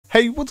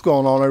Hey, what's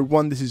going on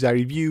everyone? This is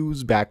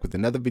iReviews back with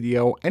another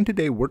video, and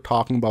today we're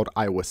talking about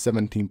iOS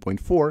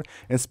 17.4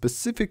 and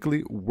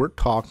specifically we're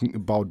talking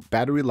about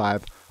battery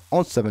life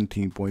on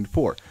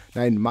 17.4.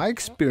 Now, in my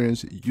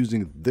experience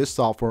using this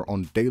software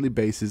on daily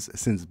basis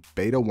since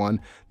beta 1,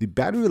 the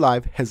battery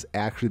life has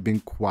actually been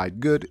quite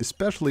good,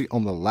 especially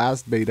on the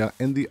last beta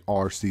and the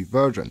RC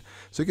version.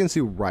 So you can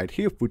see right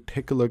here, if we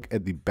take a look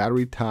at the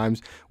battery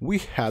times, we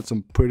had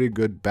some pretty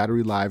good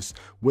battery lives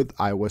with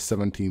iOS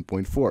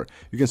 17.4.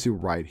 You can see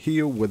right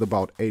here with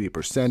about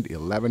 80%,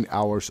 11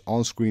 hours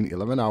on screen,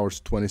 11 hours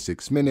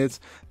 26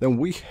 minutes. Then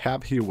we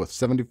have here with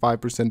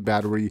 75%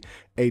 battery,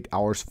 8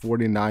 hours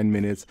 49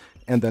 minutes,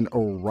 and then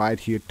right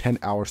here 10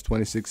 hours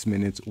 26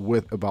 minutes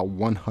with about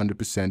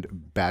 100%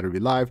 battery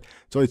life.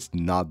 So it's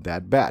not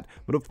that bad,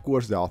 but of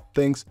course there are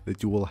things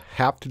that you will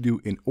have to do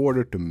in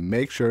order to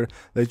make sure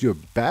that your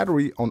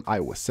battery on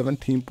iOS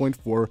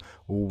 17.4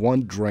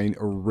 won't drain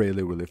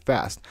really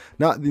fast.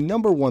 Now, the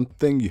number one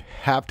thing you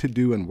have to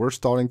do, and we're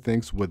starting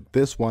things with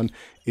this one,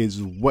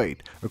 is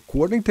wait.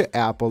 According to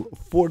Apple,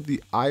 for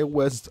the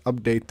iOS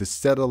update to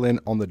settle in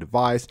on the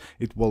device,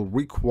 it will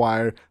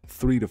require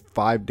 3 to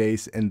 5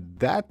 days, and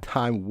that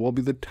time will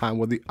be the time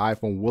where the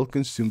iPhone will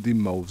consume the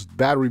most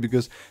battery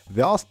because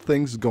there are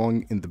things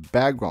going in the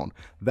background.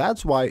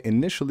 That's why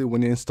initially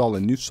when you install a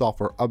new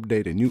software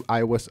update, a new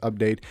iOS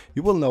update,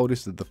 you will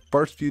notice that the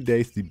first few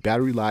days the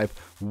battery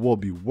life will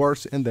be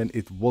worse and then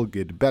it will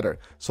get better.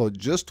 So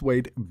just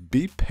wait,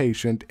 be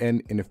patient,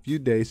 and in a few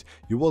days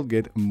you will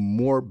get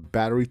more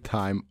battery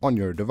time on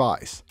your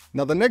device.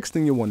 Now, the next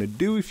thing you want to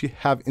do if you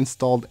have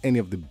installed any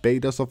of the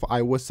betas of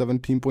iOS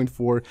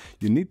 17.4,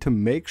 you need to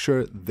make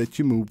sure that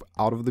you move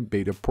out of the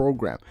beta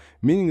program,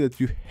 meaning that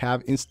you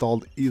have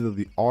installed either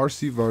the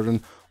RC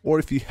version, or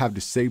if you have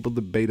disabled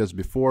the betas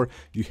before,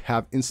 you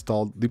have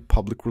installed the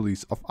public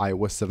release of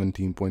iOS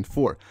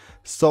 17.4.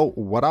 So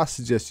what I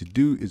suggest you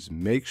do is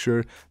make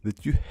sure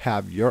that you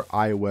have your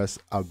iOS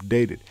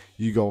updated.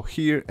 You go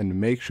here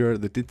and make sure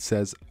that it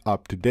says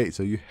up to date,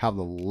 so you have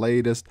the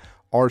latest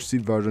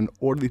RC version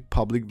or the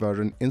public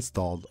version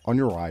installed on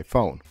your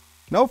iPhone.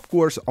 Now, of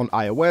course, on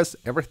iOS,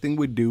 everything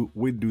we do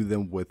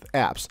them with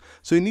apps.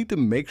 So you need to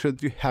make sure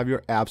that you have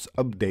your apps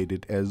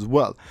updated as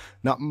well.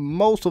 Now,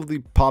 most of the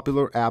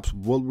popular apps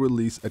will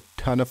release a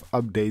ton of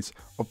updates,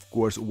 of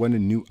course, when a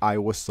new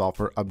iOS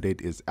software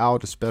update is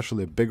out,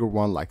 especially a bigger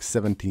one like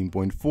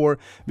 17.4,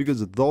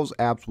 because those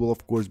apps will,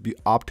 of course, be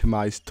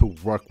optimized to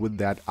work with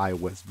that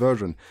iOS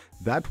version.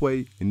 That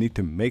way, you need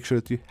to make sure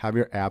that you have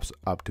your apps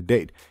up to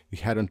date. You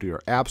head into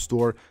your app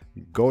store,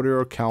 go to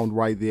your account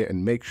right there,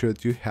 and make sure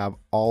that you have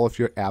all of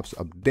your apps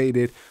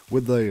updated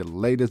with the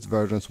latest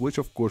versions, which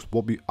of course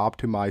will be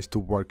optimized to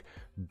work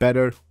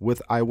better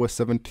with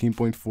iOS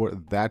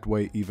 17.4, that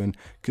way even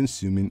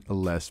consuming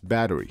less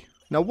battery.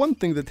 Now, one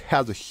thing that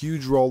has a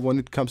huge role when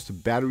it comes to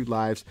battery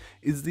lives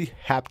is the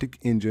haptic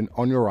engine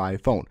on your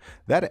iPhone.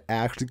 That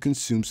actually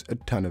consumes a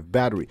ton of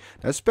battery,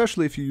 now,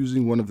 especially if you're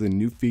using one of the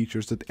new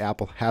features that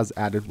Apple has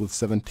added with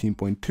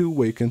 17.2,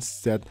 where you can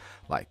set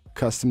like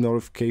custom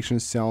notification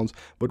sounds.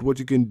 But what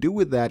you can do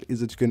with that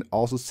is that you can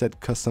also set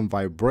custom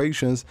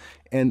vibrations,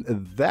 and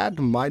that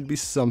might be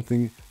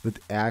something that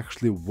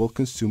actually will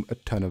consume a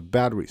ton of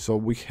battery. So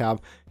we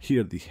have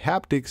here the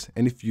haptics,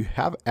 and if you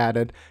have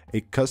added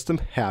a custom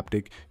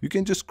haptic, you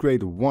can just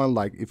create one.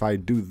 Like if I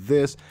do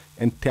this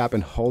and tap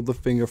and hold the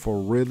finger for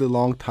a really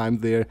long time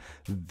there,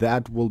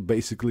 that will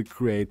basically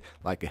create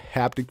like a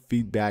haptic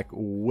feedback,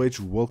 which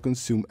will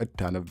consume a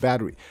ton of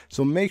battery.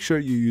 So make sure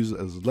you use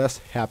as less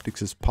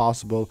haptics as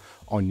possible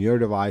on your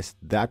device.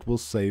 That will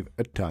save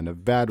a ton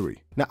of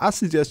battery. Now, I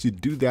suggest you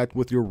do that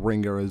with your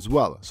ringer as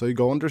well. So you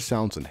go under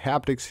sounds and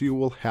haptics, you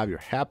will have your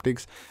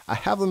haptics. I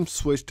have them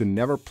switched to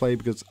never play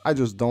because I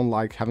just don't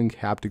like having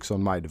haptics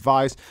on my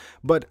device,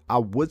 but I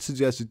would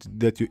suggest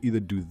that you either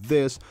do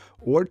this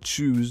or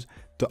choose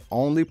to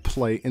only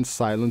play in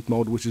silent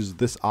mode, which is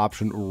this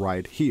option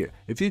right here.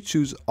 If you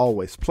choose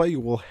always play, you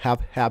will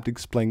have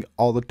haptics playing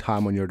all the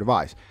time on your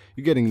device.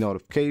 You're getting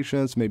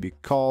notifications, maybe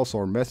calls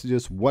or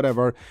messages,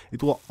 whatever.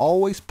 It will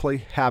always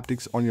play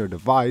haptics on your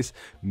device,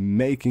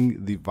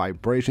 making the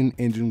vibration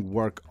engine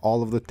work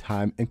all of the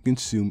time and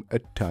consume a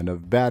ton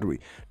of battery.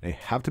 Now, you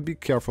have to be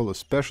careful,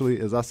 especially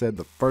as I said,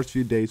 the first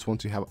few days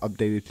once you have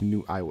updated to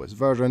new iOS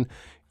version.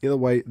 Either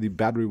way, the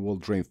battery will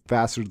drain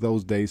faster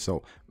those days,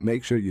 so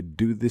make sure you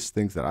do these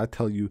things that I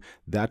tell you.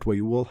 That way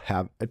you will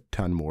have a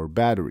ton more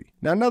battery.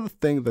 Now, another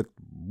thing that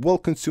will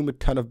consume a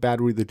ton of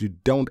battery that you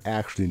don't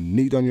actually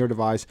need on your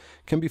device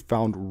can be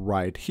found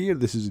right here.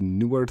 This is a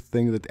newer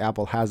thing that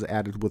Apple has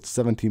added with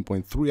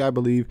 17.3, I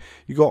believe.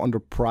 You go under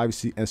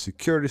privacy and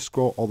security,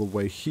 scroll all the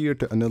way here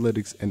to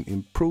analytics and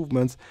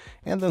improvements,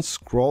 and then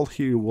scroll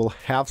here. You will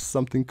have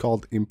something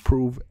called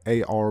improve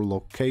AR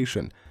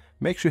location.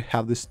 Make sure you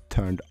have this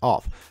turned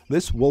off.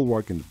 This will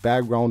work in the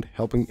background,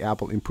 helping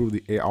Apple improve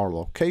the AR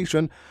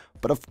location,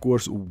 but of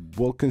course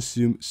will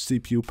consume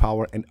CPU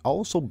power and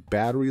also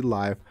battery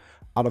life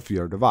out of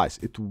your device.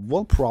 It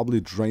will probably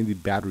drain the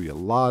battery a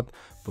lot,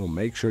 but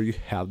make sure you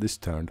have this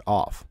turned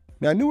off.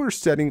 Now, a newer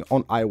setting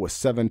on iOS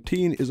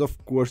 17 is of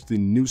course the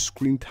new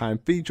screen time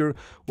feature.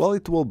 Well,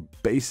 it will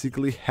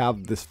basically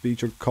have this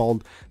feature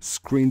called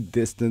screen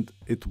distance.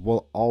 It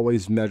will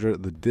always measure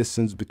the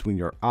distance between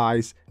your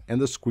eyes and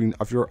the screen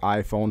of your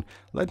iPhone,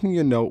 letting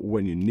you know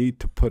when you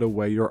need to put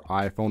away your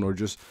iPhone or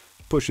just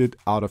push it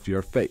out of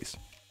your face.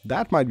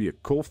 That might be a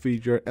cool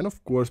feature and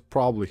of course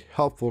probably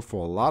helpful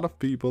for a lot of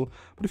people,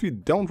 but if you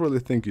don't really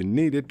think you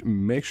need it,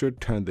 make sure to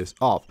turn this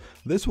off.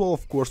 This will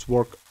of course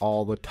work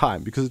all the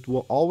time because it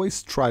will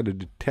always try to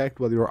detect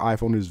whether your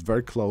iPhone is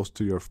very close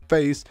to your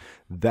face,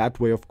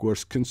 that way of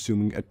course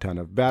consuming a ton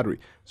of battery.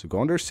 So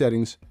go under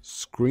settings,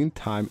 screen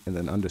time, and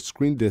then under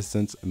screen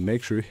distance, and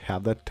make sure you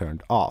have that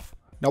turned off.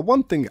 Now,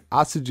 one thing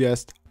I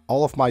suggest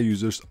all of my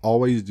users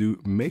always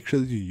do, make sure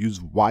that you use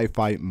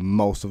Wi-Fi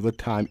most of the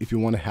time if you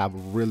want to have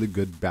really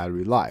good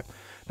battery life.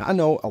 Now, I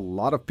know a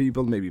lot of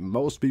people, maybe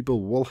most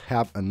people, will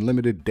have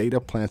unlimited data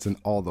plans and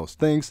all those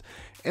things,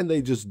 and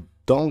they just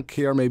don't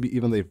care. Maybe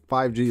even their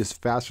 5G is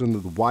faster than the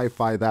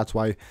Wi-Fi. That's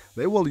why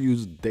they will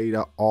use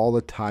data all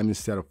the time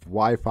instead of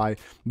Wi-Fi.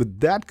 But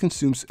that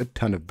consumes a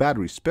ton of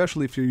battery,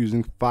 especially if you're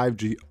using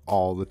 5G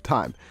all the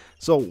time.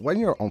 So when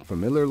you're on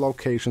familiar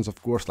locations,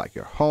 of course, like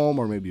your home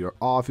or maybe your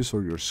office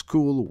or your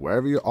school,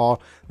 wherever you are,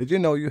 that you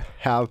know you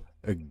have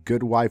a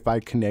good Wi-Fi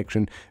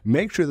connection,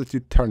 make sure that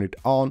you turn it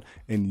on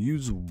and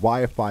use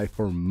Wi-Fi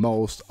for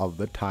most of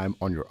the time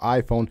on your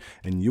iPhone,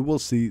 and you will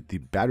see the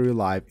battery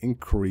life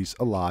increase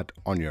a lot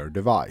on your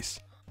device.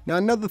 Now,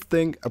 another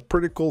thing, a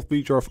pretty cool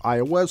feature of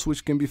iOS,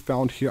 which can be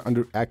found here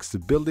under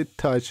Accessibility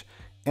Touch,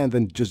 and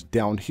then just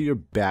down here,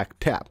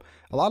 BackTap.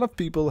 A lot of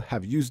people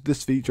have used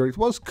this feature. It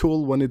was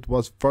cool when it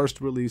was first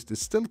released.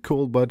 It's still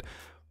cool, but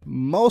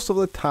most of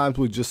the times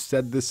we just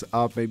set this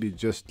up, maybe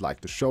just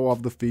like to show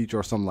off the feature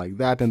or something like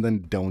that, and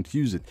then don't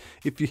use it.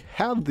 If you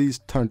have these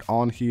turned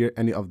on here,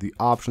 any of the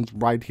options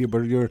right here,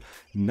 but you're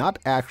not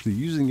actually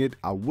using it,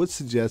 I would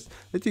suggest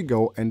that you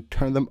go and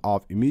turn them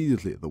off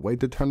immediately. The way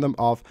to turn them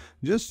off,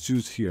 just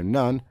choose here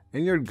none,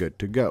 and you're good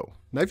to go.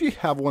 Now, if you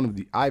have one of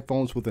the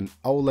iPhones with an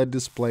OLED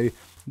display,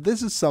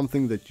 this is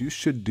something that you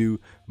should do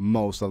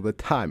most of the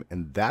time,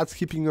 and that's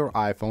keeping your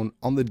iPhone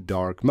on the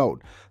dark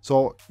mode.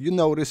 So you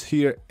notice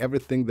here,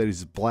 everything that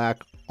is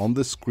black on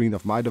the screen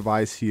of my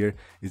device here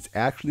is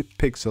actually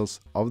pixels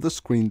of the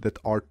screen that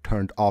are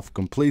turned off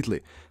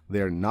completely.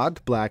 They're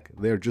not black,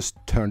 they're just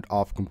turned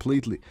off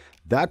completely.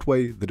 That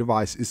way, the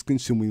device is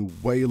consuming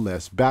way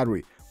less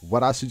battery.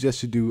 What I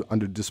suggest you do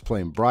under display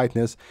and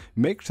brightness,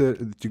 make sure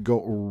that you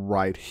go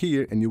right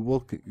here, and you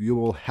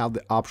will have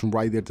the option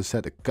right there to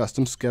set a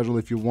custom schedule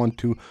if you want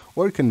to,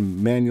 or you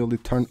can manually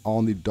turn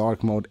on the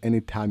dark mode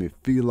anytime you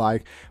feel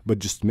like, but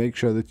just make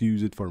sure that you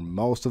use it for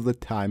most of the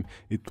time.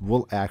 It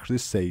will actually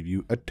save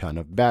you a ton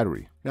of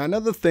battery. Now,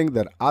 another thing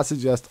that I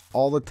suggest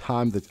all the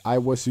time that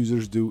iOS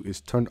users do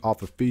is turn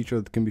off a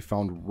feature that can be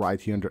found right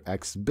here under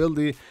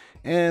Accessibility,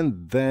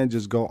 and then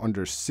just go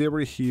under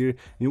Siri here, and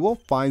you will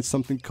find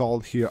something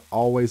called here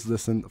always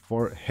listen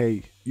for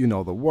hey, you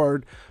know the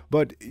word,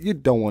 but you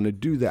don't want to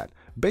do that.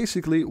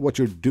 Basically, what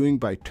you're doing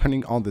by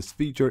turning on this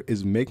feature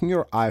is making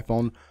your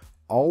iPhone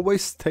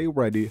always stay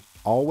ready,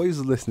 always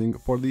listening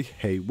for the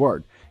hey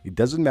word. It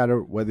doesn't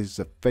matter whether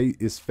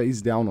it's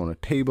face down on a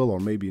table or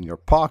maybe in your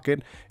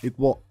pocket, it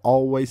will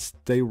always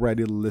stay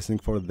ready listening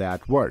for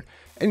that word.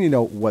 And you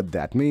know what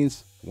that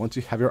means. Once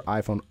you have your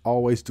iPhone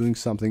always doing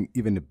something,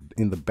 even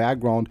in the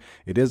background,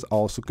 it is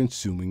also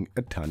consuming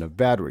a ton of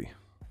battery.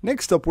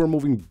 Next up, we're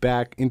moving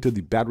back into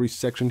the battery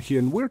section here,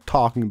 and we're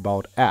talking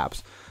about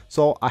apps.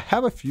 So I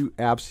have a few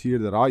apps here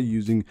that are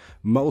using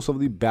most of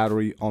the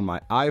battery on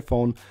my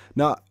iPhone.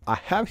 Now, I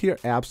have here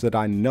apps that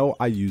I know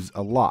I use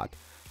a lot.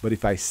 But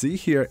if I see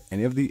here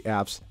any of the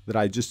apps that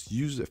I just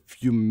use a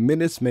few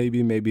minutes,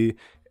 maybe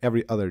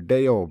every other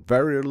day, or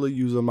very rarely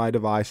use on my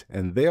device,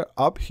 and they're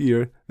up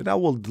here, then I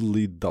will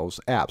delete those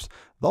apps.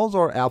 Those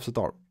are apps that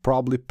are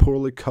probably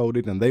poorly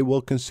coded, and they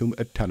will consume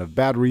a ton of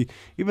battery,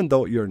 even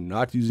though you're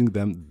not using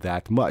them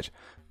that much.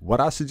 What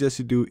I suggest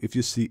you do, if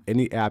you see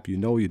any app you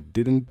know you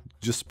didn't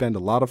just spend a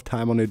lot of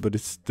time on it, but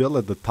it's still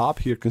at the top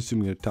here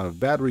consuming a ton of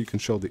battery, you can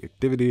show the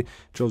activity, it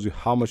shows you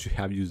how much you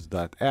have used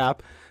that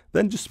app,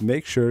 then just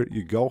make sure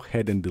you go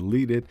ahead and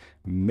delete it,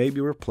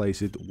 maybe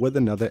replace it with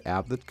another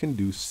app that can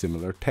do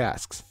similar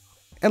tasks.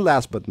 And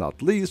last but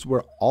not least,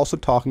 we're also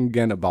talking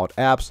again about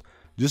apps.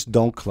 Just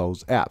don't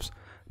close apps.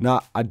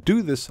 Now, I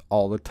do this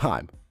all the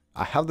time.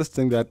 I have this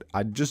thing that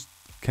I just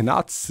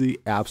cannot see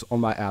apps on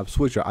my app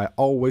switcher. I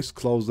always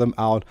close them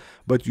out,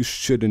 but you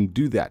shouldn't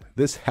do that.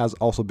 This has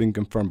also been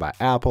confirmed by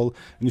Apple,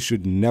 and you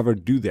should never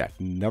do that.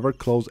 Never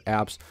close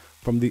apps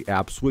from the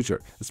app switcher,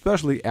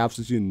 especially apps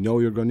that you know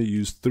you're going to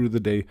use through the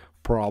day,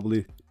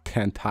 probably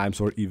 10 times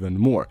or even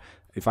more.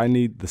 If I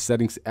need the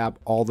settings app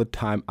all the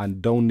time, I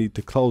don't need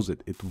to close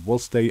it. It will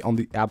stay on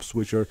the app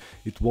switcher.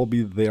 It will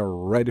be there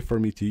ready for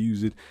me to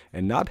use it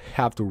and not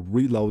have to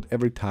reload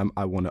every time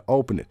I want to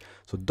open it.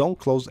 So don't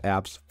close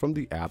apps from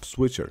the app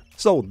switcher.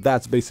 So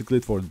that's basically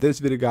it for this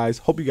video, guys.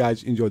 Hope you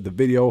guys enjoyed the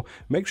video.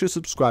 Make sure to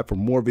subscribe for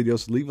more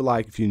videos. Leave a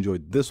like if you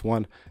enjoyed this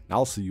one, and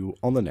I'll see you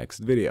on the next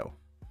video.